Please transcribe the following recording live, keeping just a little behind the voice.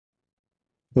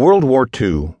World War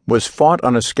II was fought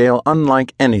on a scale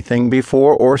unlike anything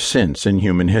before or since in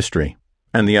human history,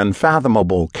 and the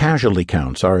unfathomable casualty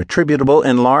counts are attributable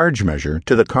in large measure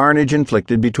to the carnage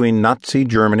inflicted between Nazi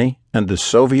Germany and the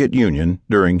Soviet Union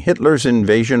during Hitler's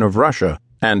invasion of Russia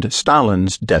and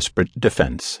Stalin's desperate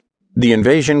defense. The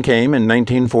invasion came in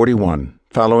 1941,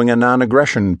 following a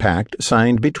non-aggression pact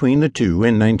signed between the two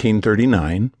in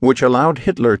 1939, which allowed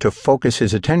Hitler to focus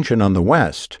his attention on the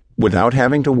West without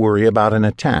having to worry about an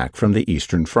attack from the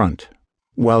Eastern Front.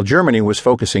 While Germany was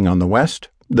focusing on the West,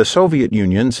 the Soviet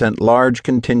Union sent large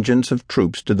contingents of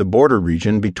troops to the border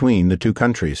region between the two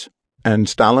countries, and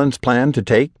Stalin's plan to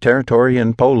take territory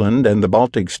in Poland and the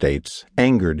Baltic states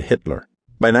angered Hitler.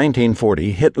 By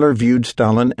 1940, Hitler viewed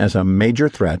Stalin as a major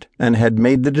threat and had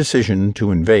made the decision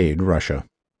to invade Russia.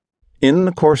 In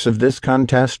the course of this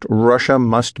contest, Russia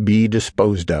must be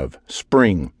disposed of.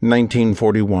 Spring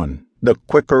 1941. The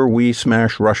quicker we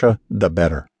smash Russia, the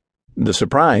better. The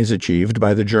surprise achieved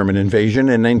by the German invasion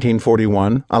in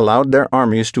 1941 allowed their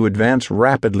armies to advance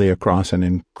rapidly across an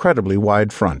incredibly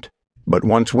wide front. But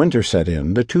once winter set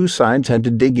in, the two sides had to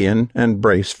dig in and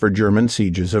brace for German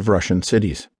sieges of Russian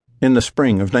cities. In the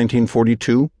spring of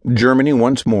 1942, Germany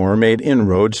once more made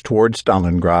inroads toward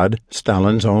Stalingrad,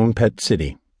 Stalin's own pet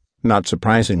city. Not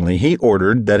surprisingly, he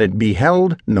ordered that it be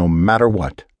held no matter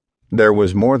what. There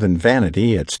was more than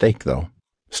vanity at stake, though.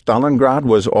 Stalingrad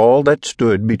was all that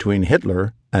stood between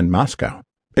Hitler and Moscow.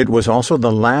 It was also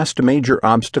the last major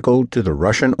obstacle to the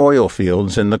Russian oil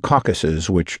fields in the Caucasus,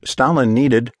 which Stalin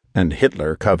needed and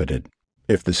Hitler coveted.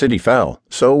 If the city fell,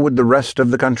 so would the rest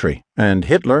of the country, and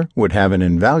Hitler would have an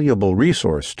invaluable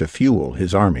resource to fuel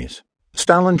his armies.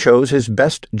 Stalin chose his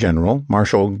best general,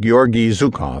 Marshal Georgy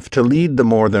Zhukov, to lead the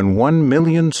more than 1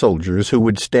 million soldiers who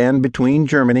would stand between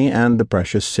Germany and the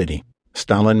precious city.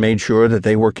 Stalin made sure that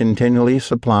they were continually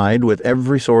supplied with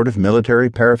every sort of military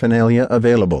paraphernalia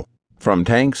available, from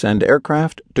tanks and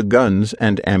aircraft to guns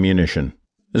and ammunition.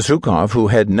 Zhukov, who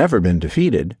had never been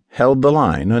defeated, held the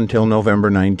line until November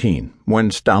 19,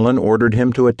 when Stalin ordered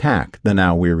him to attack the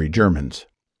now weary Germans.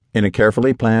 In a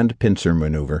carefully planned pincer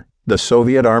maneuver, the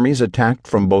Soviet armies attacked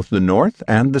from both the north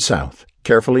and the south,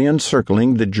 carefully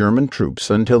encircling the German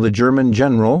troops until the German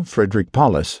general, Friedrich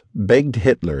Paulus, begged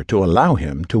Hitler to allow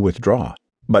him to withdraw.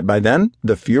 But by then,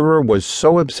 the Führer was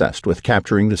so obsessed with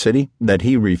capturing the city that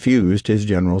he refused his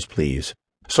general's pleas.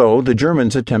 So the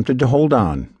Germans attempted to hold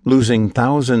on, losing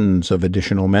thousands of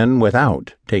additional men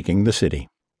without taking the city.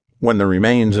 When the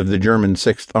remains of the German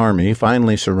Sixth Army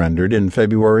finally surrendered in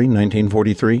February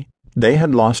 1943, they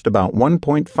had lost about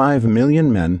 1.5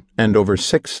 million men and over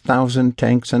 6,000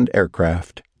 tanks and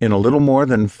aircraft in a little more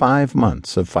than 5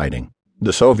 months of fighting.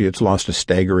 The Soviets lost a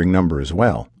staggering number as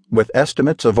well, with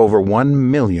estimates of over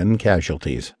 1 million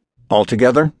casualties.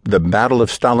 Altogether, the Battle of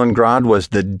Stalingrad was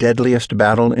the deadliest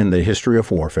battle in the history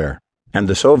of warfare, and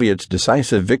the Soviets'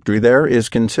 decisive victory there is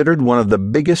considered one of the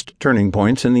biggest turning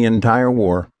points in the entire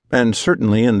war, and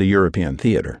certainly in the European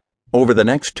theater. Over the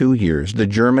next 2 years, the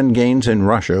German gains in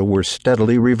Russia were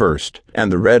steadily reversed,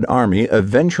 and the Red Army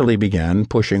eventually began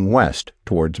pushing west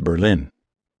towards Berlin.